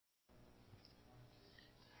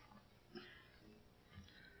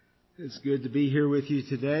It's good to be here with you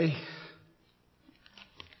today.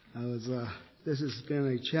 This has been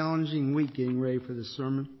a challenging week getting ready for this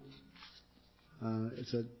sermon.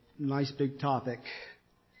 It's a nice big topic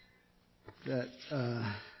that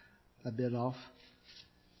I bit off.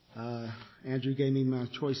 Andrew gave me my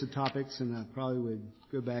choice of topics, and I probably would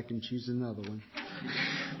go back and choose another one.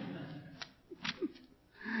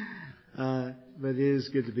 But it is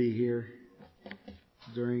good to be here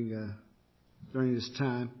during this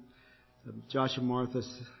time. Josh and Martha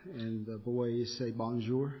and the boys say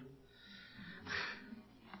bonjour.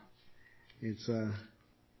 It's the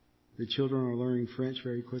children are learning French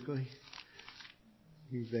very quickly.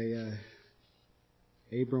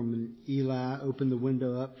 Abram and Eli opened the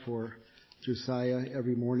window up for Josiah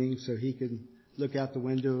every morning so he could look out the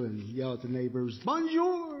window and yell at the neighbors,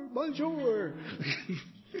 bonjour, bonjour.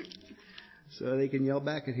 So they can yell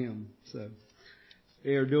back at him. So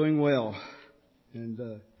they are doing well.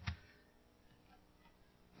 And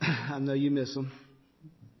I know you miss them,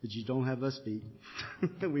 but you don't have us beat.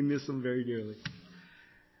 We miss them very dearly.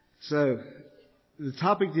 So the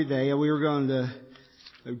topic today, we were going to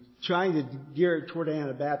trying to gear it toward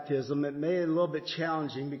Anabaptism. It made it a little bit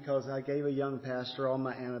challenging because I gave a young pastor all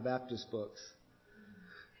my Anabaptist books.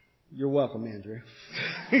 You're welcome, Andrew.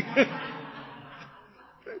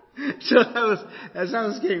 So as I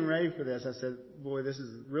was getting ready for this, I said, boy, this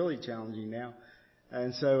is really challenging now.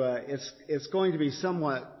 And so it's going to be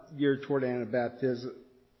somewhat geared toward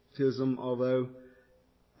Anabaptism, although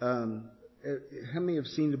how many have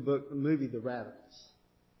seen the movie The Radicals?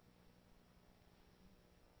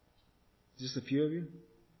 Just a few of you?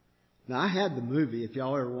 Now, I had the movie, if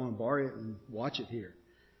y'all ever want to borrow it and watch it here.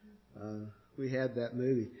 We had that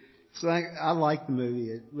movie. So I like the movie.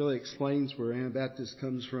 It really explains where Anabaptism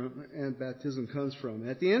comes from.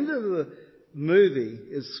 At the end of the movie,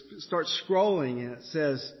 it starts scrolling and it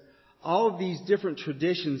says all of these different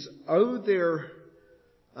traditions owe their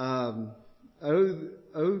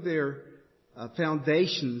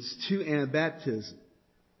foundations to Anabaptism.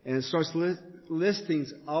 And it starts listing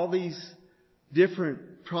all these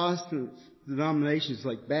different Protestant denominations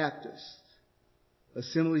like Baptists,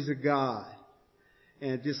 Assemblies of God,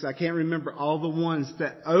 and I can't remember all the ones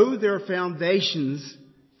that owe their foundations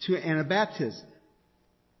to Anabaptism.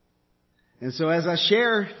 And so as I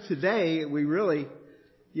share today, we really,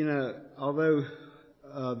 although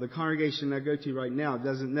the congregation I go to right now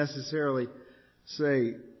doesn't necessarily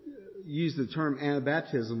use the term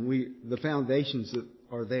Anabaptism, the foundations that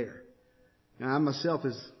are there. Now I myself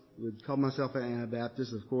would call myself an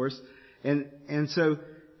Anabaptist, of course. And so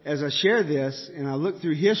as I share this and I look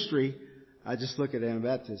through history, I just look at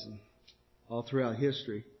Anabaptism all throughout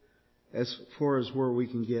history as far as where we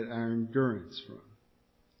can get our endurance from.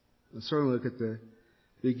 I certainly look at the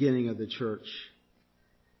beginning of the church.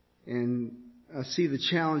 And I see the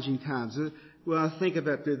challenging times. When I think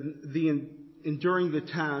about the enduring the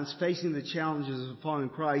times, facing the challenges of following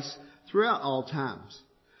Christ throughout all times.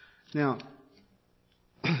 Now,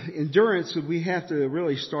 endurance, we have to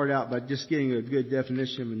really start out by just getting a good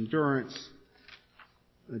definition of endurance.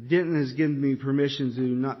 Denton has given me permission to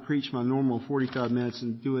not preach my normal 45 minutes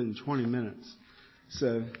and do it in 20 minutes.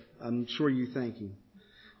 So I'm sure you thank him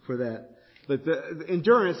for that. But the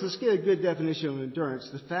endurance, let's get a good definition of endurance.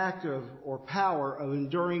 The fact of or power of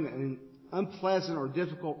enduring an unpleasant or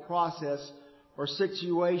difficult process or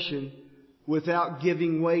situation without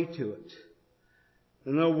giving way to it.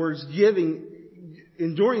 In other words,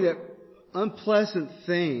 enduring that unpleasant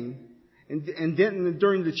thing. And Denton,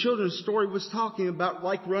 during the children's story, was talking about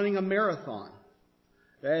like running a marathon.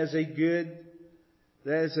 That is a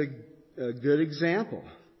good example.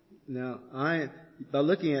 Now, by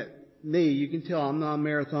looking at me, you can tell I'm not a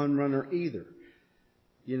marathon runner either.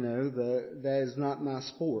 That is not my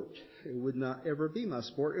sport. It would not ever be my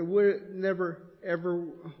sport. It would never ever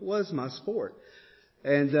was my sport.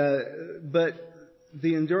 And but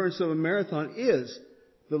the endurance of a marathon is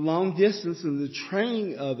the long distance and the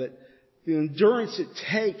training of it. The endurance it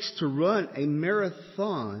takes to run a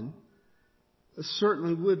marathon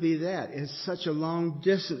certainly would be that. It's such a long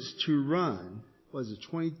distance to run. Was it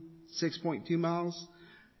 26.2 miles?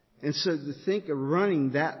 And so to think of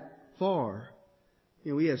running that far,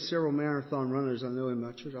 we have several marathon runners I know in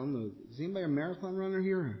my church. I don't know, is anybody a marathon runner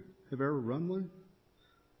here? Have ever run one?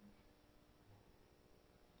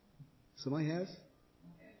 Somebody has?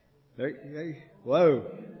 Hey. Whoa.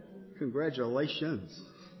 Congratulations.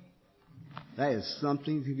 That is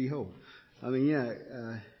something to behold.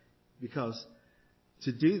 Because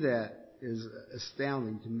to do that is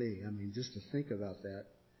astounding to me. Just to think about that,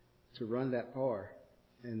 to run that far.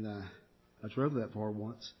 And I drove that far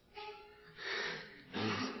once.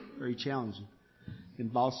 very challenging in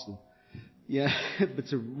Boston. Yeah, but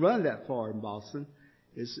to run that far in Boston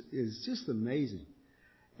is just amazing.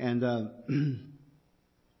 And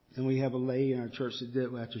and we have a lady in our church that did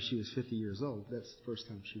it after she was 50 years old. That's the first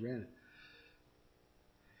time she ran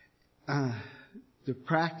it. The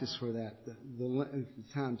practice for that, the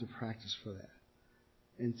time to practice for that,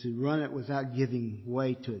 and to run it without giving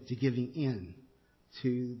way to it, to giving in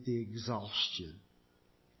to the exhaustion.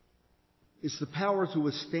 It's the power to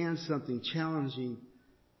withstand something challenging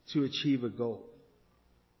to achieve a goal.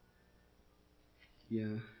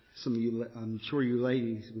 Yeah, some of you, I'm sure you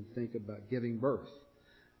ladies would think about giving birth.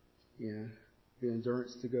 Yeah, the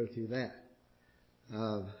endurance to go through that.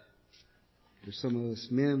 For some of us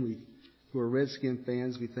men, who are Redskin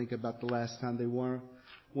fans, we think about the last time they won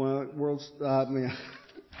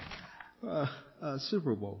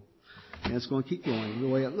Super Bowl. And it's going to keep going the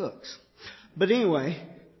way it looks. But anyway,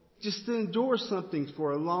 just to endure something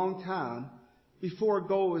for a long time before a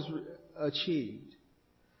goal is achieved.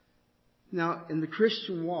 Now, in the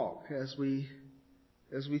Christian walk, as we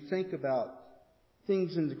think about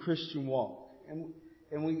things in the Christian walk, and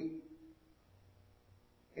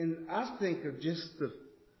I think of just the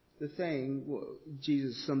thing,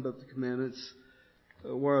 Jesus summed up the commandments.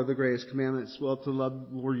 What are the greatest commandments? Well, to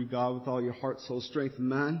love the Lord your God with all your heart, soul, strength, and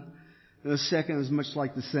mind. And the second is much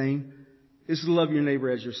like the same, is to love your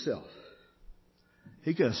neighbor as yourself.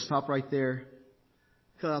 He could have stopped right there,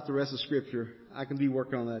 cut out the rest of Scripture. I can be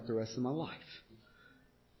working on that the rest of my life.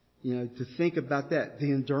 You know, to think about that,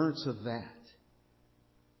 the endurance of that.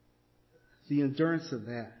 The endurance of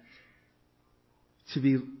that. To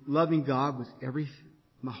be loving God with everything,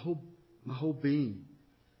 my whole being.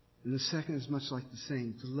 And the second is much like the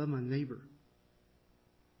same, to love my neighbor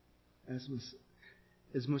as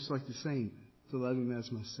much like the same, to love him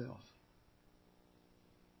as myself.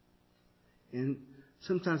 And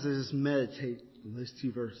sometimes I just meditate on those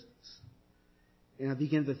two verses. And I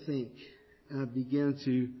begin to think, and I begin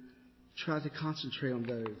to try to concentrate on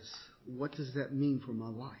those. What does that mean for my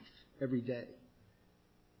life every day?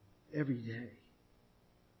 Every day.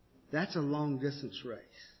 That's a long distance race.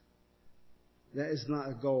 That is not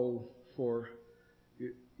a goal for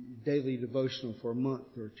your daily devotional for a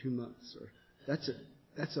month or 2 months. That's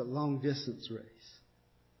a long distance race.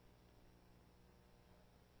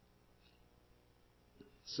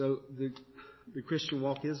 So the Christian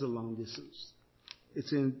walk is a long distance.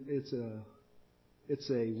 It's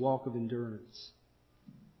a walk of endurance.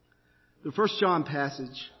 The 1 John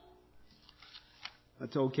passage, I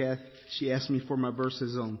told Kath, she asked me for my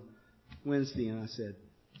verses on Wednesday, and I said,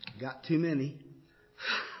 got too many.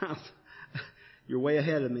 You're way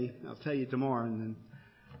ahead of me. I'll tell you tomorrow. And then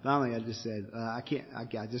finally I just said, I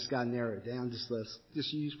just got to narrow it down. Just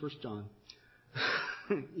use 1 John.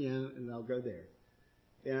 And I'll go there.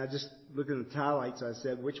 And I just looked at the highlights. I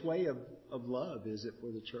said, which way of love is it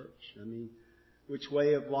for the church? I mean, which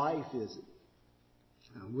way of life is it?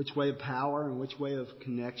 Which way of power and which way of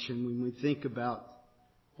connection when we think about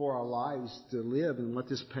for our lives to live and what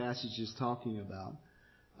this passage is talking about.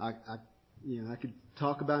 I could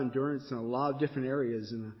talk about endurance in a lot of different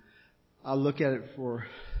areas, and I look at it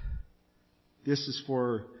this is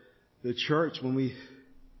for the church when we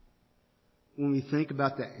think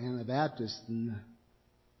about the Anabaptists and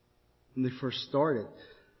when they first started.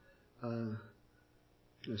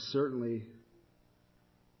 Certainly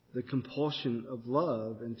the compulsion of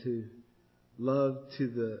love and to love to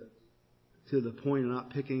the point of not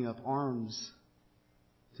picking up arms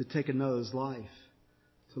to take another's life,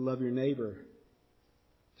 to love your neighbor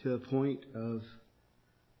to the point of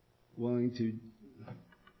willing to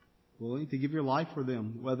give your life for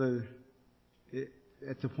them, whether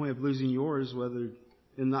at the point of losing yours, whether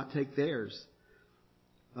and not take theirs.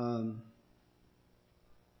 To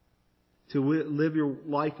live your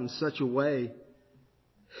life in such a way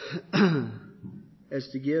as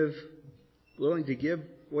to willing to give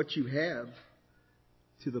what you have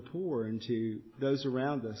to the poor and to those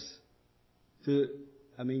around us. To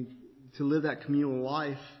live that communal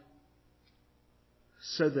life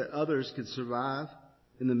so that others can survive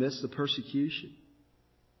in the midst of persecution.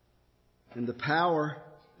 And the power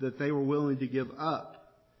that they were willing to give up,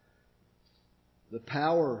 the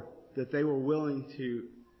power that they were willing to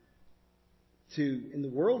in the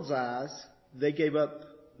world's eyes, they gave up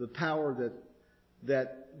the power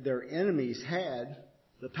that their enemies had,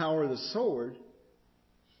 the power of the sword,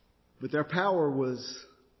 but their power was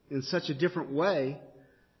in such a different way.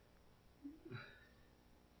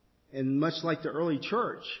 And much like the early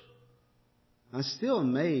church, I'm still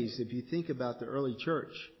amazed if you think about the early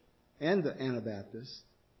church and the Anabaptists,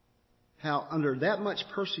 how under that much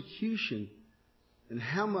persecution and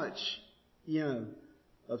how much,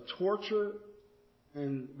 of torture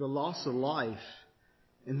and the loss of life.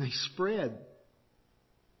 And they spread.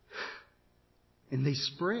 And they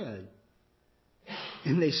spread.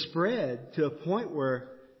 And they spread to a point where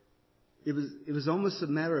it was almost a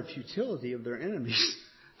matter of futility of their enemies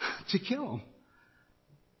to kill them.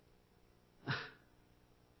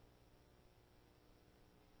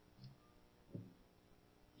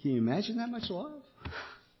 Can you imagine that much love?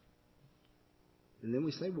 And then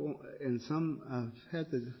we say, well, and some I've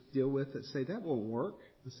had to deal with that say that won't work.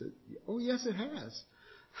 I said, oh yes it has.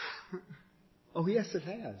 Oh yes it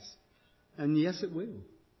has. And yes it will.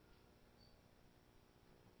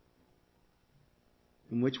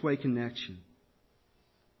 In which way connection?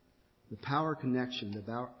 The power connection,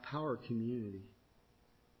 the power community.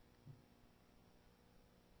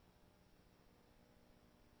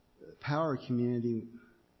 The power community,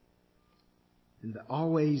 and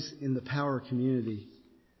always in the power community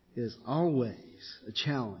is always a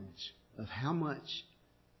challenge of how much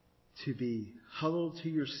to be huddled to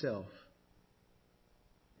yourself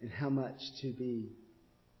and how much to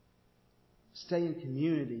stay in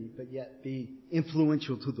community but yet be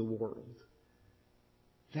influential to the world.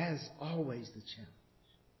 That is always the challenge.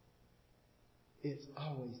 It's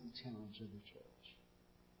always the challenge of the church.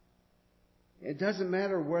 It doesn't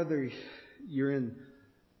matter whether you're in,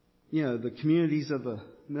 the communities of the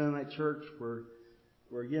Mennonite church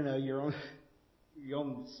where you're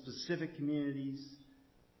on specific communities.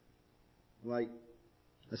 Like,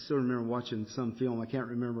 I still remember watching some film, I can't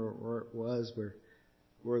remember where it was,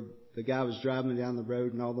 where the guy was driving down the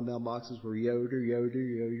road and all the mailboxes were Yoder, Yoder,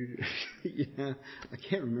 Yoder. Yeah, I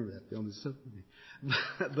can't remember that film. It's so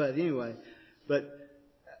funny. But anyway,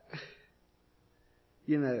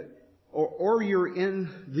 or you're in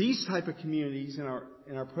these type of communities in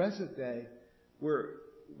our present day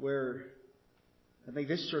where I think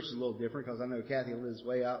this church is a little different because I know Kathy lives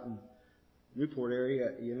way out in Newport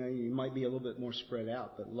area. You might be a little bit more spread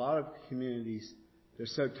out, but a lot of communities, they're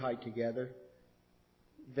so tight together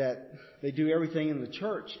that they do everything in the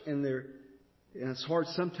church, and it's hard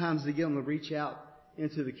sometimes to get them to reach out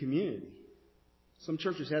into the community. Some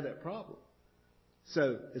churches have that problem.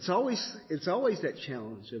 So it's always that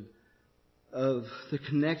challenge of the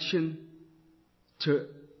connection to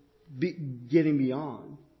getting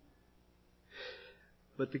beyond.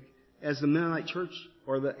 But as the Mennonite church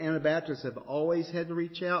or the Anabaptists have always had to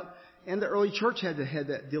reach out, and the early church had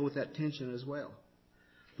to deal with that tension as well.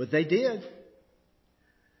 But they did.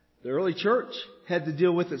 The early church had to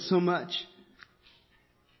deal with it so much.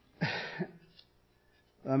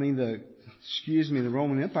 I mean, the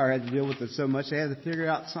Roman Empire had to deal with it so much they had to figure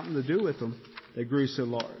out something to do with them. They grew so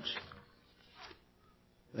large.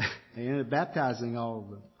 They ended up baptizing all of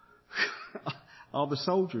them, all the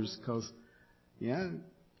soldiers, because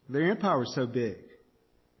their empire was so big,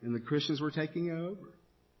 and the Christians were taking it over.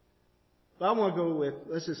 But I want to go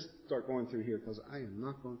let's just start going through here, because I am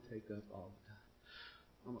not going to take up all the time.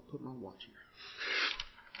 I'm going to put my watch here.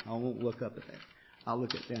 I won't look up at that. I'll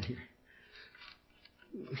look at down here.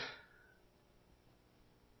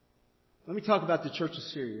 Let me talk about the Church of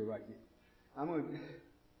Syria right now. I'm going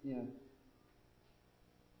to,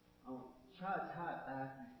 I'll try to tie it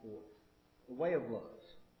back and forth. The way of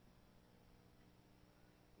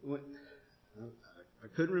love. I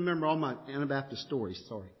couldn't remember all my Anabaptist stories,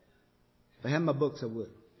 sorry. If I had my books, I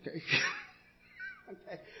would. Okay.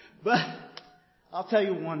 Okay. But I'll tell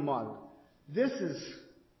you one model. This is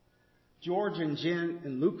George and Jen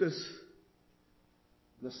and Lucas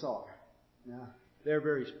Nassar. Now, they're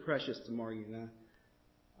very precious to Margie and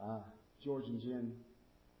I. George and Jen,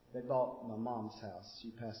 they bought my mom's house. She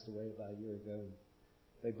passed away about a year ago.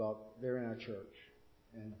 They're in our church.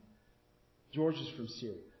 And George is from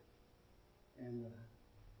Syria. And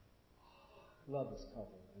love this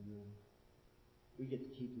couple. And we get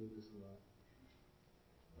to keep Lucas alive.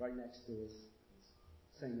 Right next to us.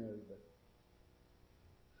 Same road, but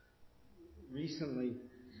recently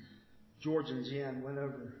George and Jen went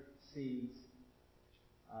overseas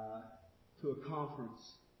to a conference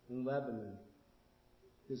in Lebanon.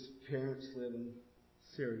 His parents live in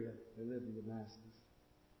Syria. They live in Damascus.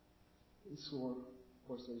 And so, of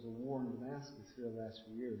course, there was a war in Damascus here the last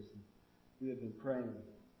few years. And we have been praying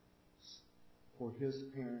for his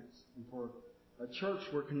parents and for a church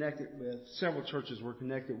we're connected with, several churches we're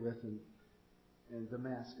connected with in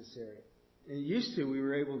Damascus area. And used to, we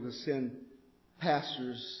were able to send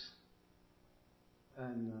pastors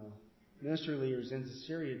and ministry leaders into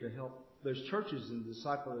Syria to help those churches and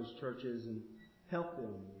disciple those churches and help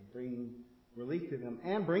them, bring relief to them,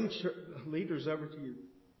 and bring leaders over to the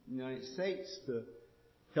United States to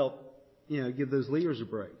help, give those leaders a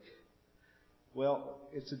break. Well,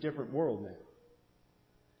 it's a different world now.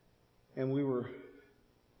 And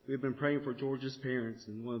we've been praying for George's parents,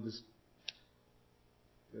 and one of his,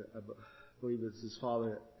 I believe it's his father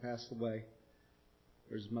that passed away,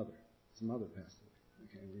 or his mother. His mother passed away. I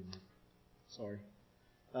can't remember. Sorry.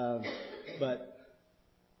 But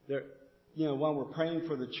there, while we're praying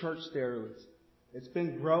for the church there, it's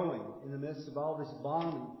been growing in the midst of all this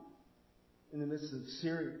bombing, in the midst of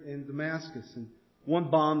Syria and Damascus. And one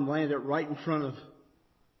bomb landed right in front of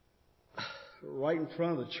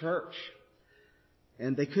the church.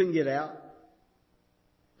 And they couldn't get out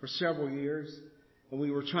for several years. And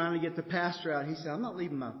we were trying to get the pastor out. He said, I'm not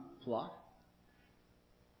leaving my flock.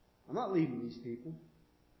 I'm not leaving these people.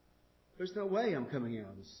 There's no way I'm coming out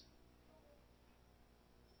of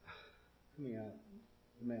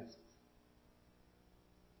Damascus.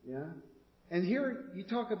 Yeah? And here you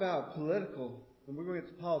talk about political, and we're going to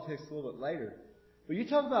get to politics a little bit later. But you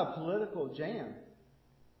talk about political jam.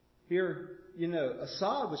 Here,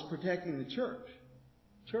 Assad was protecting the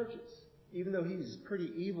churches, even though he's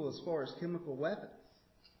pretty evil as far as chemical weapons.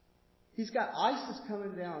 He's got ISIS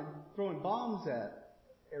coming down, throwing bombs at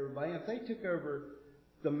everybody. If they took over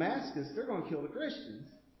Damascus, they're going to kill the Christians.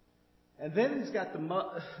 And then he's got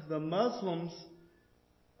the Muslims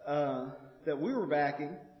that we were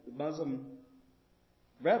backing, the Muslim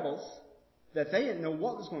rebels, that they didn't know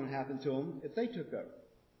what was going to happen to them if they took over.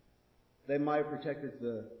 They might have protected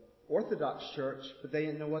the Orthodox Church, but they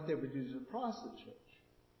didn't know what they would do to the Protestant Church.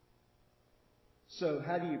 So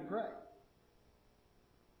how do you pray?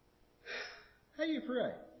 How do you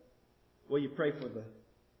pray? Well, you pray for the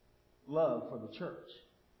love for the church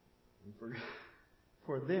and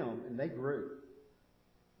for them, and they grew.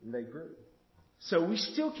 So we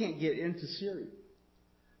still can't get into Syria.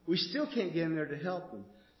 We still can't get in there to help them.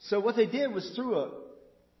 So what they did was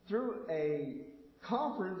through a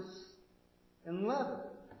conference in Lebanon.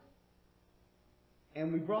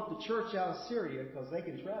 And we brought the church out of Syria, because they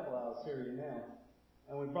can travel out of Syria now.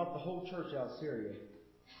 And we brought the whole church out of Syria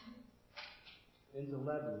into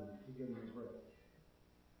Lebanon to give them a break.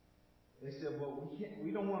 They said, well,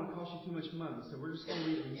 we don't want to cost you too much money, so we're just going to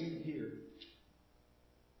leave the youth here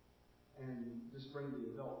and just bring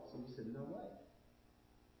the adults. And we said, no way.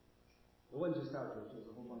 It wasn't just our church, it was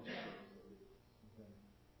a whole bunch of churches. Okay.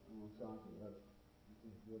 I don't want to sound like I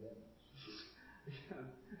can't afford that much.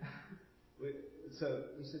 So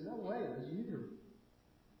we said, no way, those youth are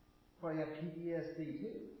probably have PTSD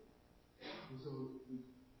too. And so we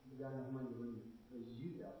got enough money to bring those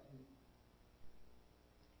youth out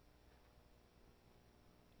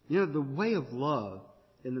too. The way of love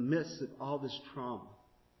in the midst of all this trauma,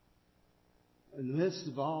 in the midst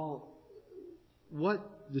of all what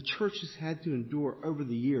the church has had to endure over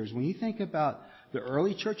the years. When you think about the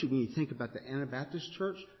early church, when you think about the Anabaptist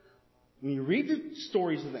church, when you read the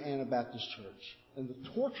stories of the Anabaptist church and the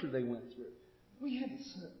torture they went through,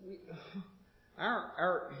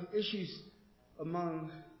 our issues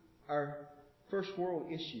among our first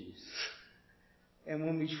world issues. And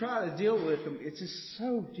when we try to deal with them, it's just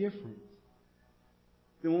so different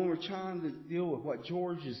than when we're trying to deal with what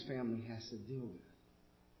George's family has to deal with.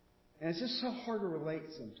 And it's just so hard to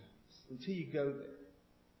relate sometimes until you go there.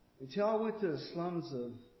 Until I went to the slums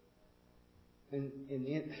in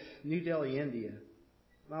New Delhi, India,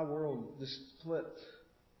 my world just flipped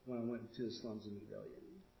when I went to the slums in New Delhi,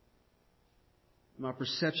 India. My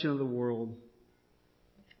perception of the world,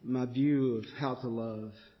 my view of how to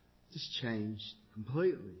love just changed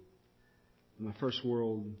completely. My first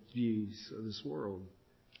world views of this world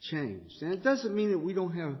changed. And it doesn't mean that we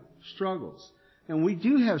don't have struggles. And we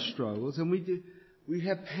do have struggles, and we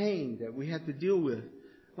have pain that we have to deal with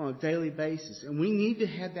on a daily basis. And we need to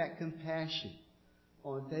have that compassion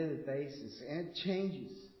on a daily basis. And it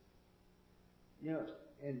changes.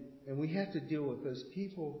 And we have to deal with those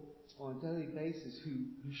people on a daily basis who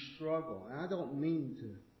struggle. And I don't mean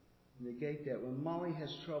to negate that. When Molly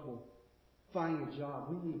has trouble finding a job,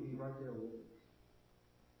 we need to be right there with her.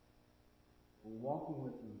 We're walking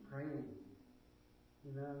with them, praying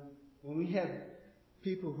with them. When we have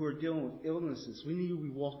people who are dealing with illnesses, we need to be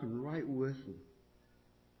walking right with them.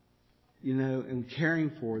 And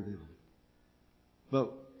caring for them.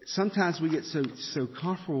 But sometimes we get so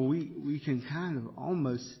comfortable, we can kind of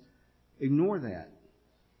almost ignore that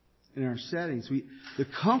in our settings. The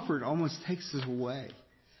comfort almost takes us away.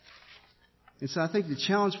 And so I think the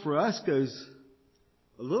challenge for us goes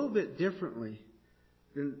a little bit differently.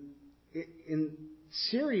 In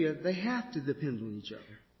Syria, they have to depend on each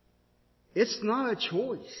other. It's not a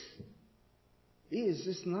choice. It is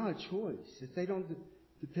just not a choice. If they don't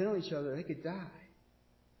depend on each other, they could die.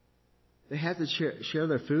 They had to share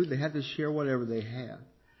their food. They had to share whatever they had.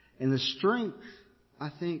 And the strength, I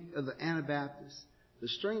think, of the Anabaptists, the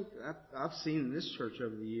strength I've seen in this church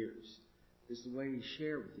over the years is the way we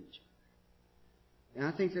share with each other. And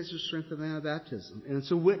I think that's the strength of Anabaptism. And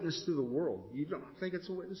it's a witness to the world. You don't think it's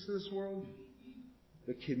a witness to this world?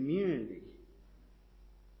 The community.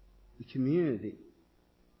 The community.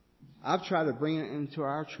 I've tried to bring it into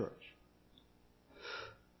our church.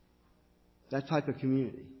 That type of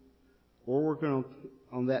community. We're working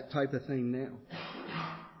on that type of thing now.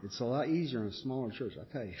 It's a lot easier in a smaller church, I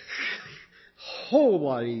tell you. A whole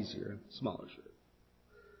lot easier in a smaller church.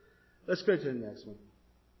 Let's go to the next one.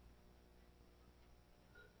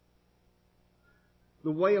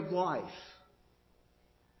 The way of life.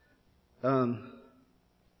 What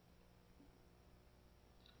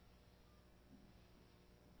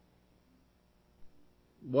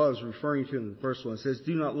I was referring to in the first one, it says,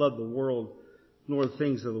 do not love the world nor the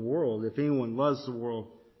things of the world. If anyone loves the world,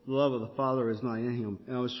 the love of the Father is not in him.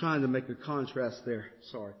 And I was trying to make a contrast there.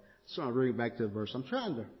 Sorry. Just trying to bring it back to the verse. I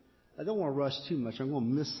don't want to rush too much. I'm going to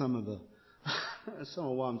miss some of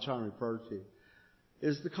what I'm trying to refer to.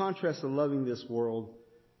 Is the contrast of loving this world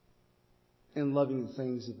and loving the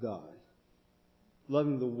things of God.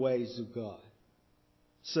 Loving the ways of God.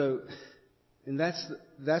 So, and that's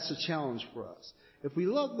a challenge for us. If we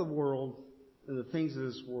love the world and the things of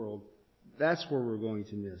this world, that's where we're going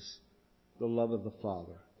to miss the love of the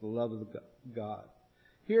Father, the love of the God.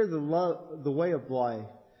 Here, the way of life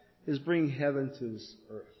is bring heaven to this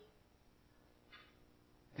earth.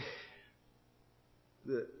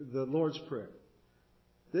 The Lord's Prayer.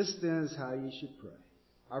 This then is how you should pray.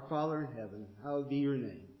 Our Father in heaven, hallowed be your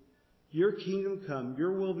name. Your kingdom come,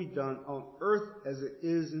 your will be done on earth as it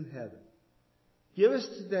is in heaven. Give us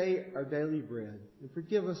today our daily bread, and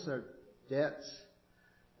forgive us our debts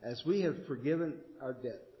as we have forgiven our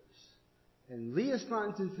debtors. And lead us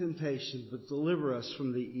not into temptation, but deliver us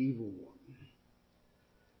from the evil one.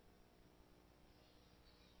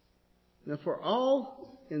 Now for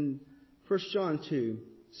all, in 1 John 2:16,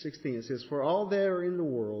 it says, for all that are in the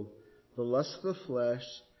world, the lust of the flesh,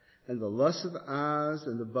 and the lust of the eyes,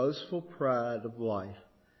 and the boastful pride of life,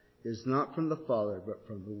 is not from the Father, but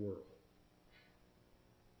from the world.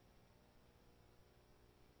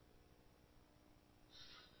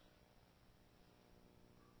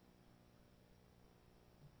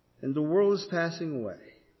 And the world is passing away,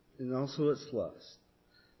 and also its lust.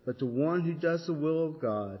 But the one who does the will of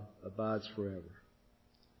God abides forever.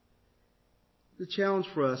 The challenge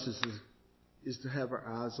for us is to have our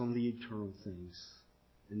eyes on the eternal things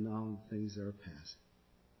and not on the things that are passing.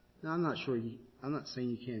 Now, I'm not saying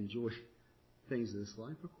you can't enjoy things of this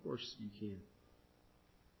life. Of course you can.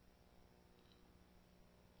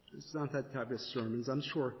 It's not that type of sermons. I'm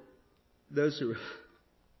sure those who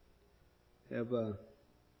have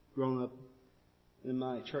grown up in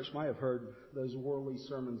my church might have heard those worldly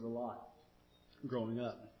sermons a lot growing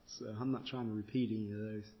up. So I'm not trying to repeat any of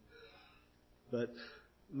those. But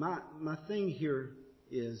my thing here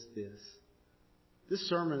is this. This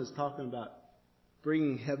sermon is talking about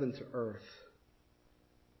bringing heaven to earth.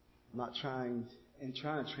 Trying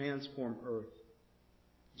to transform earth.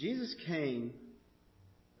 Jesus came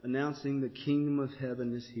announcing the kingdom of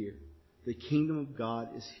heaven is here. The kingdom of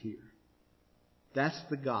God is here. That's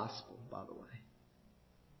the gospel, by the way.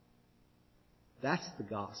 That's the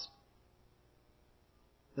gospel.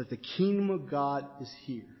 That the kingdom of God is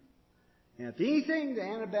here. And if anything the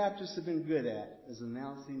Anabaptists have been good at is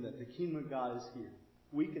announcing that the kingdom of God is here.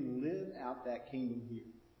 We can live out that kingdom here.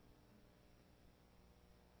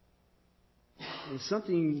 It's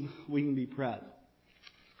something we can be proud of.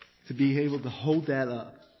 To be able to hold that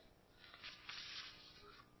up.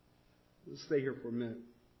 Let's stay here for a minute.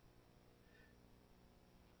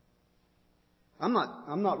 I'm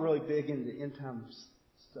not really big into end time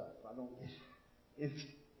stuff. I don't get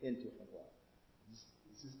into it a lot.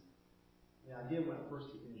 I did when I first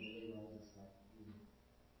came in. It's like,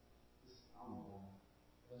 I don't know.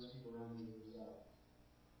 A bunch of people around me was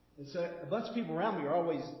and so a bunch of people around me are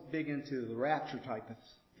always big into the rapture type of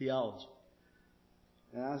theology.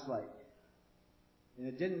 And I was like,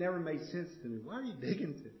 and it never made sense to me. Why are you big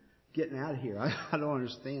into getting out of here? I don't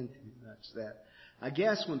understand too much that. I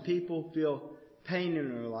guess when people feel pain in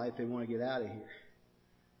their life, they want to get out of here.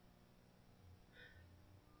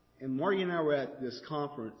 And Marty and I were at this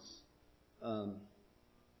conference about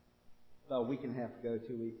a week and a half ago,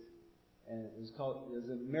 2 weeks. And it was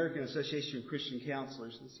the American Association of Christian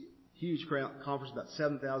Counselors. This huge conference, about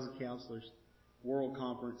 7,000 counselors, world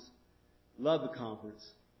conference. Love the conference.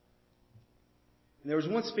 And there was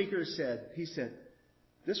one speaker who said,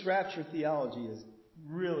 this rapture theology is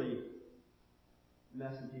really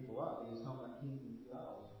messing people up. He was talking about kingdom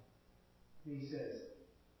theology. He says,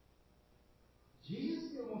 Jesus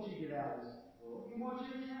still wants you to get out of this world. He wants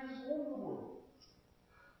you to transform the world.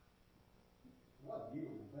 What a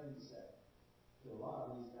beautiful thing to say. To a lot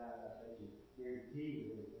of these guys, I bet you guarantee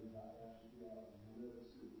you they've been about after theology. I know this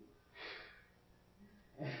is.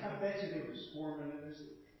 And I bet you they were squirming in their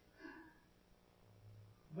seats.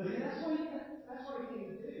 But that's what he came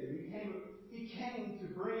to do. He came to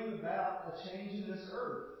bring about a change in this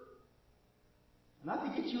earth. Not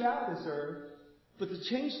to get you out of this earth, but to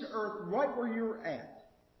change the earth right where you're at.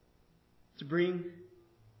 To bring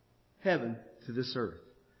heaven to this earth.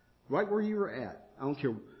 Right where you are at. I don't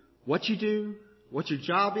care what you do, what your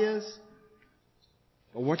job is,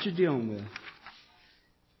 or what you're dealing with.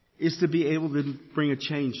 Is to be able to bring a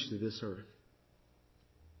change to this earth.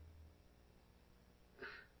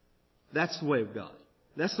 That's the way of God.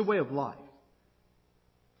 That's the way of life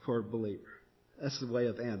for a believer. That's the way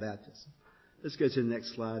of Anabaptism. Let's go to the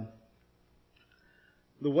next slide.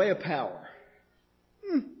 The way of power.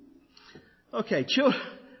 Okay,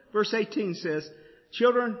 verse 18 says,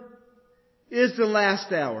 children, is the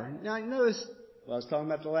last hour. Now, notice, I was talking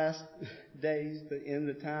about the last days, the end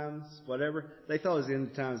of times, whatever. They thought it was the end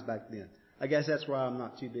of times back then. I guess that's why I'm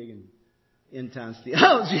not too big in end times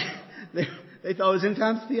theology. They thought it was end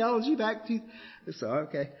times theology back to... So,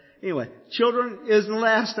 okay. Anyway, children, is the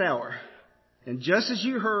last hour. And just as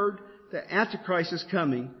you heard, the Antichrist is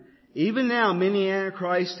coming. Even now, many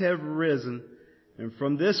Antichrists have risen. And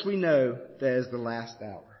from this we know that is the last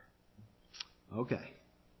hour. Okay.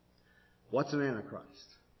 What's an Antichrist?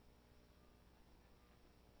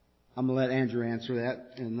 I'm going to let Andrew answer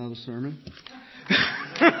that in another sermon.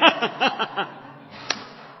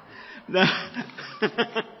 No.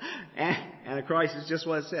 Antichrist is just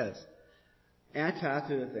what it says. Anti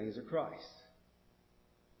to the things of Christ.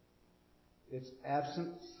 It's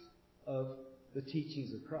absence of the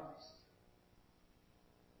teachings of Christ.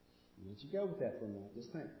 Let you go with that for a moment.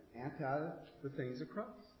 Just think. Anti the things of Christ.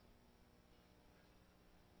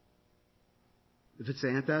 If it's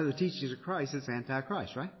anti the teachings of Christ, it's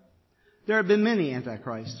anti-Christ, right? There have been many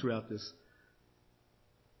antichrists throughout this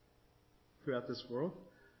world.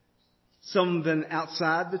 Some have been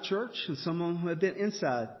outside the church, and some of them have been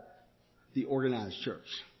inside the organized church.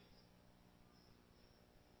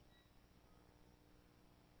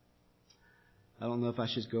 I don't know if I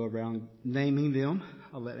should go around naming them.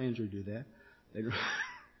 I'll let Andrew do that.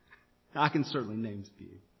 I can certainly name a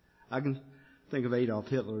few. I can think of Adolf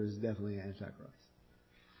Hitler as definitely an antichrist.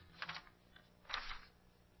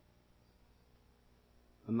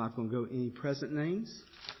 I'm not going to go any present names.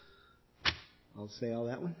 I'll say all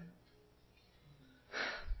that one.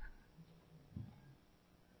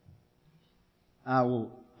 I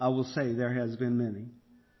will say there has been many.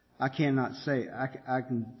 I cannot say, I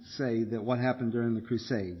can say that what happened during the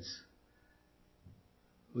Crusades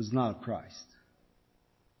was not of Christ.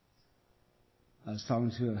 I was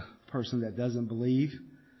talking to a person that doesn't believe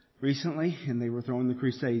recently, and they were throwing the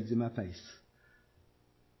Crusades in my face.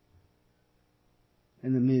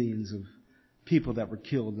 And the millions of people that were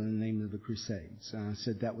killed in the name of the Crusades. And I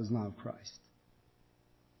said that was not of Christ.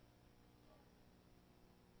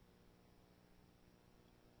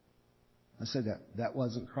 I said that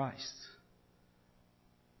wasn't Christ.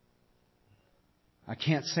 I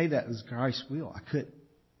can't say that was Christ's will.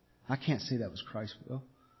 I can't say that was Christ's will.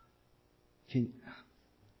 To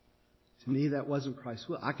me, that wasn't Christ's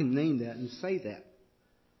will. I can name that and say that.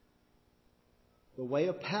 The way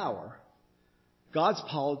of power, God's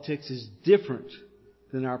politics is different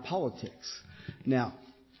than our politics. Now,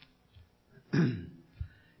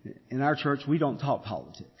 in our church, we don't talk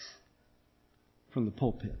politics from the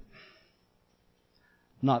pulpit.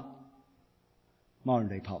 Not modern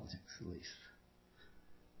day politics, at least.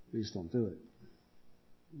 We just don't do it.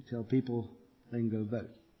 We tell people they can go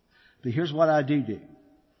vote. But here's what I do.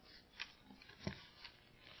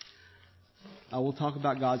 I will talk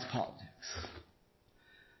about God's politics.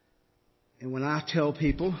 And when I tell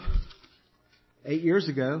people, 8 years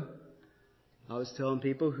ago, I was telling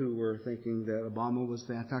people who were thinking that Obama was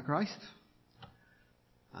the Antichrist,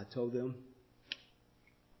 I told them,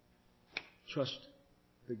 trust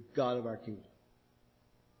the God of our kingdom.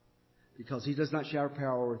 Because He does not share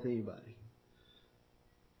power with anybody.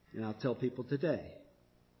 And I'll tell people today,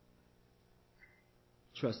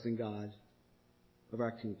 trust in God of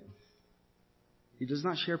our kingdom. He does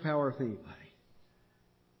not share power with anybody.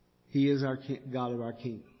 He is our God of our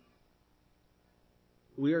kingdom.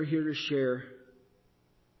 We are here to share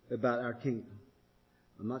about our kingdom.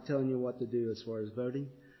 I'm not telling you what to do as far as voting.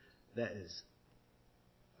 That is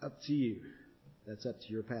up to you. That's up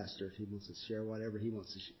to your pastor if he wants to share whatever he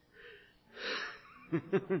wants to share.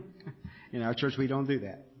 In our church, we don't do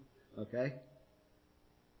that. Okay?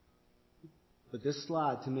 But this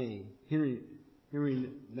slide to me, Henry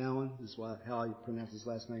Nouwen, is how you pronounce his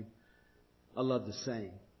last name. I love the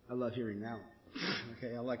saying. I love hearing Nouwen.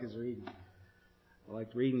 Okay, I like his reading. I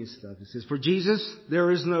like reading his stuff. It says, for Jesus,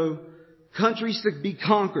 there is no countries to be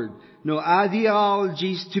conquered, no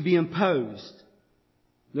ideologies to be imposed,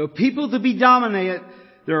 no people to be dominated.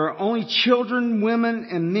 There are only children, women,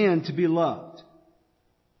 and men to be loved.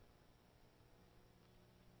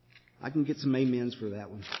 I can get some amens for that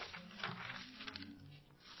one.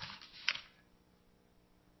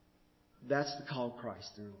 That's the call of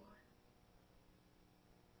Christ in our life.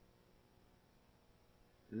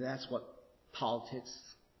 And that's what politics,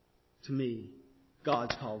 to me,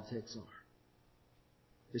 God's politics are.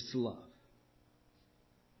 Is to love.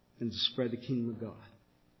 And to spread the kingdom of God.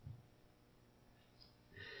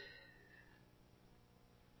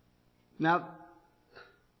 Now,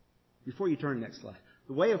 before you turn to the next slide,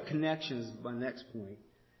 the way of connection is my next point.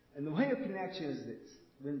 And the way of connection is this.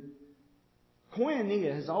 When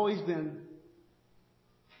koinonia has always been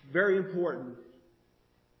very important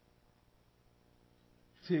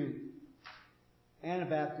to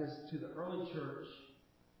Anabaptists, to the early church,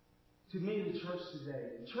 to me, the church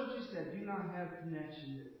today. The churches that do not have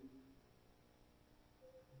connection,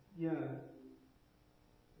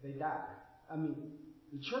 they die. I mean,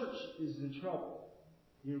 the church is in trouble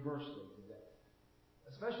universally today,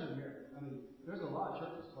 especially in America. I mean, there's a lot of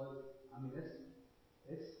churches closed. I mean,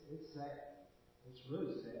 it's sad. It's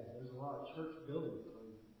really sad. There's a lot of church buildings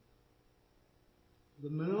closing. The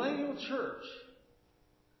millennial church,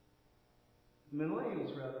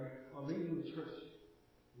 millennials rather, are leaving the church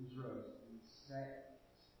in droves. It's sad.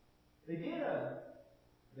 They did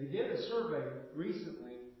a survey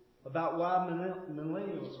recently about why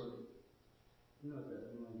millennials are. You know what the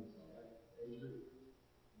millennials are, right? Age group.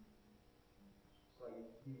 It's like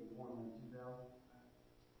people born in 2000.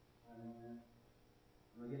 I know that.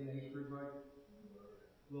 Am I getting the age group right? A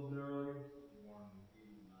little bit earlier. Born in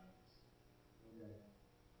the 90s. Okay.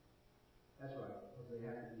 That's right, because they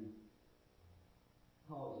have to be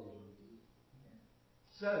college age.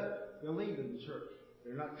 So, they're leaving the church.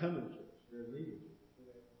 They're not coming to church. They're leaving.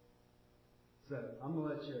 So, I'm going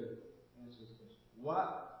to let you answer this question.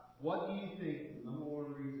 What do you think the number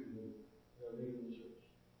one reason is they're leaving the church?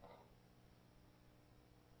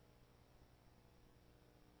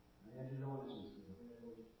 I answer no answers.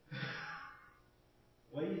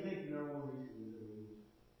 What do you think the number one reason is they're leaving the church?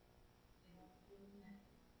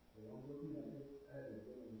 They don't feel connected.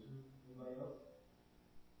 Anybody else?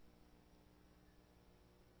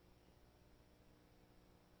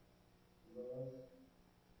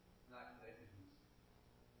 Not connected.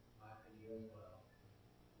 My opinion as well.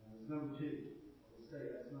 That's number two. Let's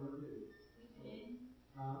say that's number two.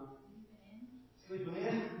 Sleeping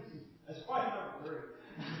in? That's probably number three.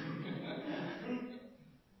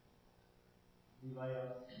 Anybody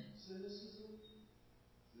else? Cynicism?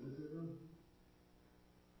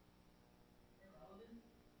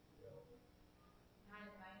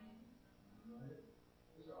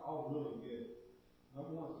 Those are all really good.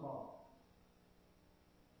 Number one is love.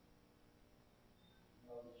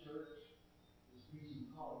 The church is preaching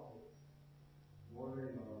politics more than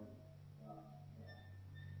anyone.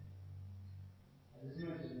 I just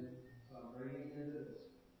mentioned it, so I'm bringing it into this.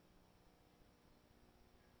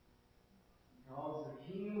 Because the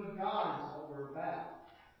kingdom of God is what we're about.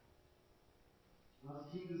 Not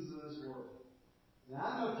the kingdoms of this world. Now, I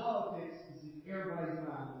know politics is in everybody's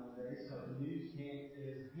mind nowadays, so the news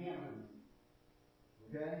is hammering.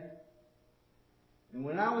 Okay? And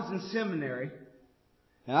when I was in seminary,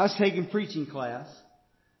 and I was taking preaching class,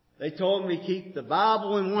 they told me to keep the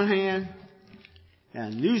Bible in one hand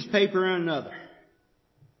and a newspaper in another.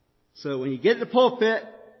 So when you get in the pulpit,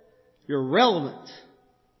 you're relevant.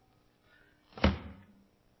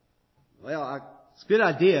 Well, it's a good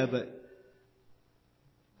idea, but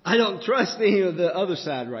I don't trust any of the other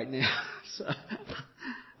side right now. So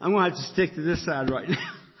I'm going to have to stick to this side right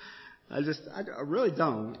now. I really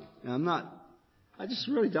don't. I just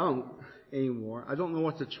really don't anymore. I don't know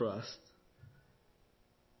what to trust.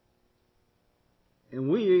 And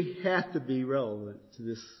we have to be relevant to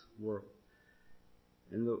this world.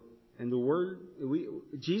 And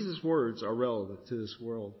Jesus' words are relevant to this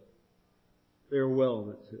world. They're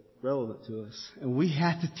relevant to us. And we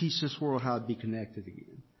have to teach this world how to be connected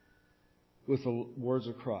again with the words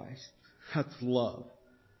of Christ. How to love.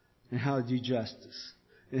 And how to do justice.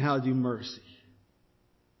 And how to do mercy.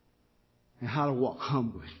 And how to walk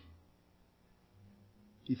humbly.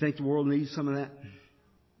 You think the world needs some of that?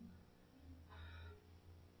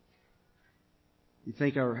 You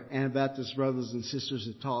think our Anabaptist brothers and sisters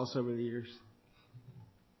have taught us over the years?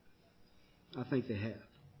 I think they have.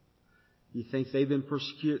 You think they've been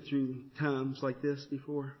persecuted through times like this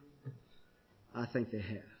before? I think they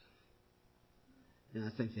have. And I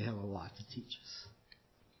think they have a lot to teach us.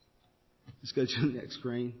 Let's go to the next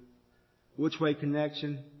screen. Which way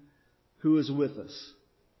connection? Who is with us?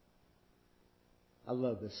 I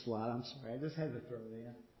love this slide. I'm sorry. I just had to throw it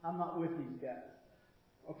in. I'm not with these guys.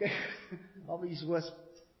 Okay? All these West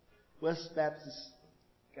Baptist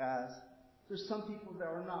guys. There's some people that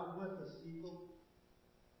are not with us, people.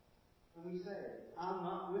 And we say, I'm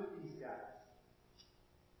not with these guys.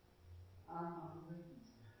 I'm not with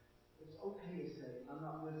these guys. It's okay to say, I'm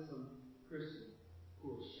not with some Christians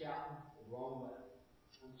who are shouting the wrong way.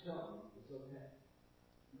 I'm telling you, it's okay.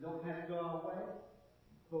 You don't have to go our way.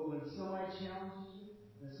 But when somebody challenges you,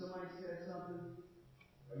 when somebody says something,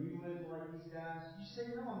 are you living like these guys? You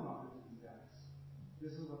say, no, I'm not with these guys.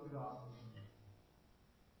 This is what the gospel is.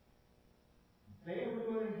 They were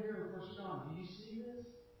going in here in 1 John. Do you see this?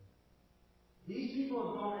 These people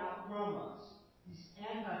have gone out from us. These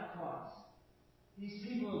antichrists. These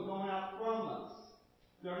people have gone out from us.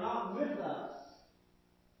 They're not with us.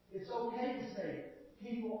 It's okay to say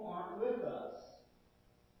people aren't with us.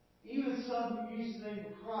 Even some who use the name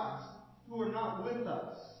of Christ who are not with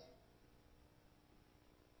us.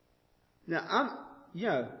 Now,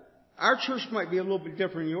 our church might be a little bit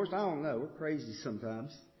different than yours. I don't know. We're crazy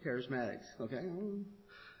sometimes. Charismatics, okay?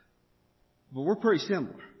 But we're pretty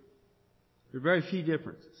similar. There are very few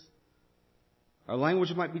differences. Our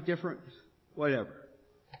language might be different, whatever.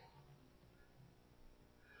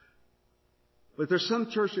 But there's some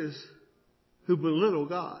churches who belittle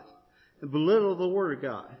God and belittle the Word of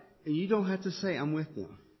God. And you don't have to say, I'm with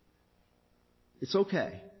them. It's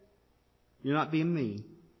okay. You're not being mean.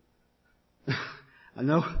 I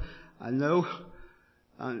know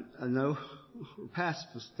we're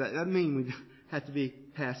pacifists. That doesn't mean we have to be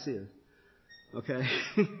passive. Okay?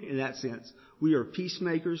 In that sense. We are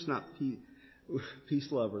peacemakers, not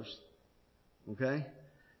peace lovers. Okay?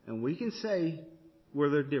 And we can say where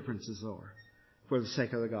their differences are for the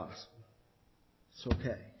sake of the gospel. It's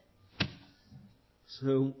okay.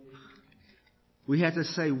 So, we have to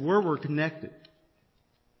say where we're connected.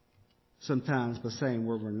 Sometimes by saying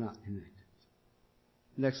where we're not connected.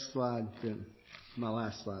 Next slide, then. My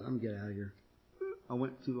last slide. I'm going to get out of here. I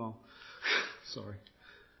went too long. Sorry.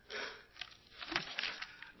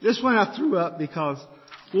 This one I threw up because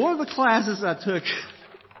one of the classes I took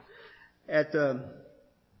at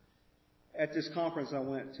this conference I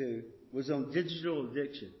went to was on digital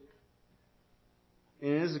addiction.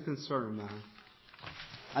 And it is a concern of mine.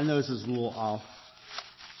 I know this is a little off,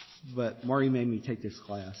 but Marty made me take this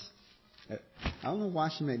class. I don't know why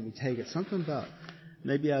she made me take it. Something about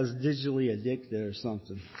maybe I was digitally addicted or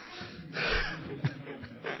something.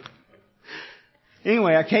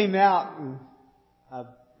 Anyway, I came out and I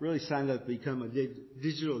really signed up to become a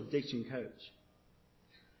digital addiction coach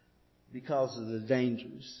because of the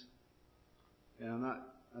dangers. And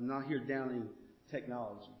I'm not here downing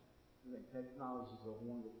technology. I think technology is a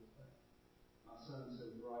wonderful thing. My son's so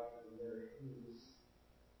bright over there. He was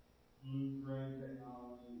blue brain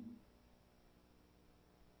technology.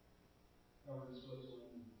 Cover the switch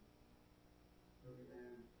on. Look at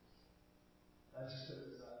that. I just took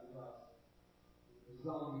this out because it's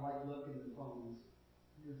not only like looking at the phones.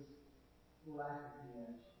 It's lack of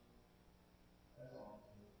connection. That's all.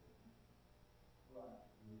 Lack of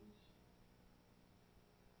connection.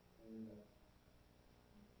 And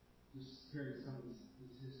just hearing some of these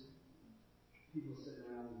statistics. People sitting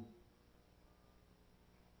around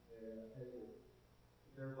the table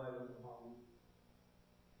with everybody on the phone.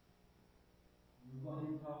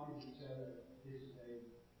 Everybody talking to each other at the kitchen table.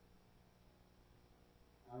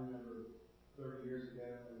 I remember 30 years ago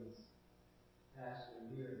when I was pastor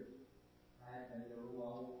here, I had to go,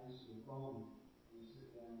 well, I answer the phone and you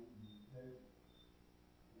sit down and you take.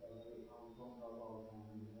 I was on the phone call all the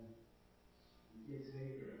time. The kids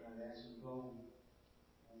hated it. I'd answer the phone.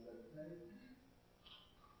 I was like, hey,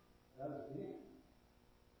 that was me.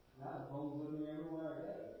 Now the phone's with me everywhere I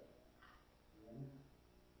go.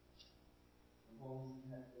 The phones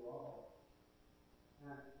have to go off.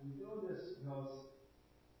 Now, I'm doing this because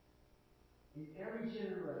in every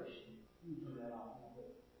generation, you turn that off.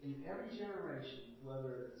 In every generation,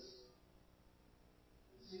 whether it's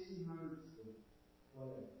the 1600s or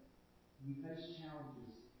whatever, we face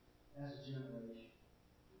challenges as a generation.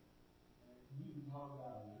 And you can talk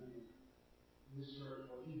about it in this church,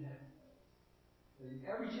 what you have to face. But in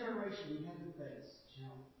every generation, we have to face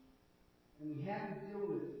challenges. have to deal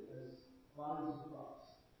with it as bodies of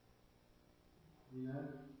Christ. You know?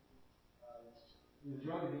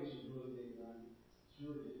 Drug addiction is really big, right? It's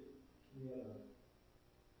really big. We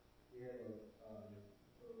have a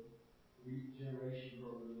regeneration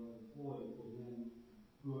program of employees for men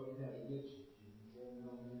who have addictions. They're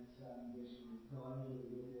on that addiction, tell everybody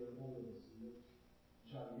what they're holiness, and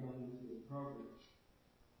try to get them into the program.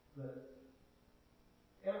 But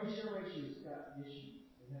every generation has got issues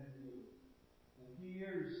they have to deal with. In a few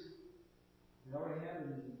years, it already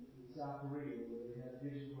happened in South Korea where they had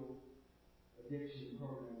digital addiction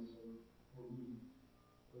programs for youth,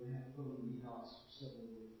 where they had to put them in detox for several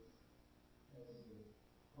weeks. That's the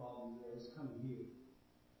problem there. It's coming here.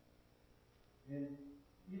 And,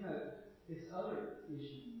 it's other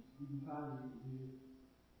issues we can find here.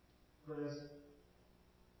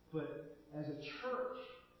 But as a church,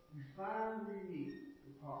 you find where you need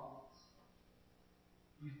the problems.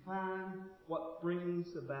 You find what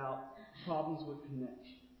brings about problems with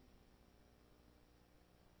connection.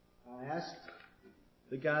 I asked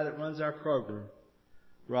the guy that runs our program,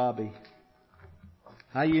 Robbie,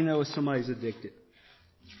 how do you know if somebody's addicted?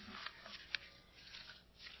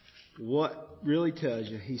 What really tells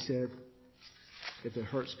you, he said, if it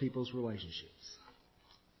hurts people's relationships.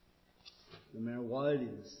 No matter what it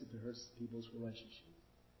is, if it hurts people's relationships.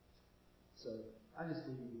 So, I just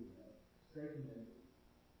believe that. Stay connected.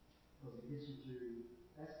 Because it gets you through.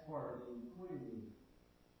 That's part of being quitting.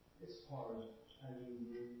 It's part of how you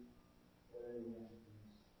do whatever you have to do.